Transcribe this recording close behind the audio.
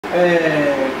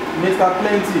Mr.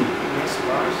 Plenty, Yes,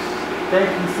 boss. thank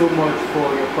you so much for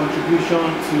your contribution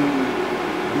to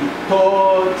the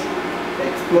third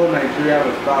Explore Nigeria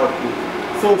with Bauku.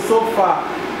 So far,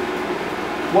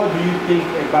 what do you think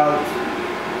about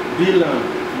Dylan,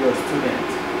 your student?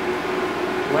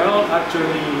 Well,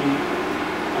 actually,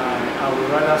 I would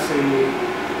rather say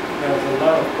there's a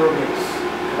lot of progress,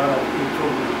 a lot of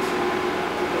improvement.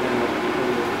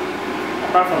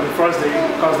 Apart from the first day,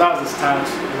 because that was the start,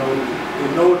 the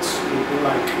notes will be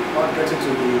like not getting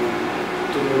to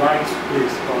the right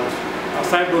place. But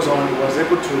as time goes on, he was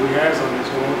able to rehearse on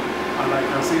his own, and I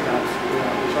can see that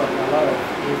we saw a lot of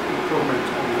improvement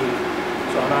on him.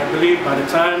 So, and I believe by the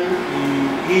time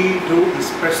he do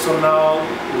his personal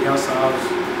rehearsals,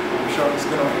 I'm sure he's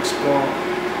going to explore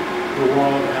the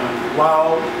world and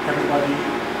wow everybody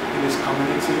in his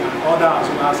community and other as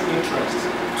well as interests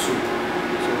too.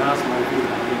 So that's my view.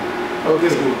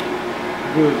 Okay,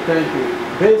 good, thank you.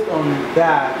 Based on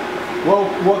that,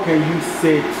 what can you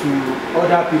say to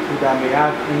other people that may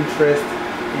have interest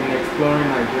in exploring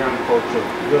Nigerian culture?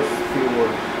 Just a few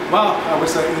words. Well, I would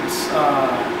say it's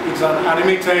an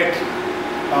animated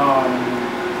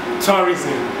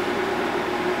tourism.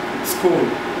 It's cool.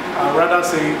 I'd rather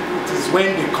say it is when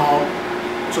they come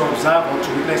to observe or to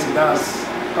witness it.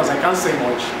 Because I can't say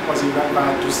much. Because if I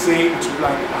had to say it, would be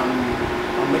like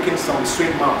I'm making some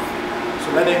straight mouth.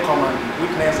 So let them come and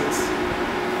witness it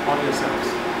on themselves.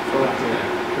 Okay,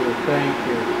 good, thank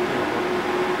you.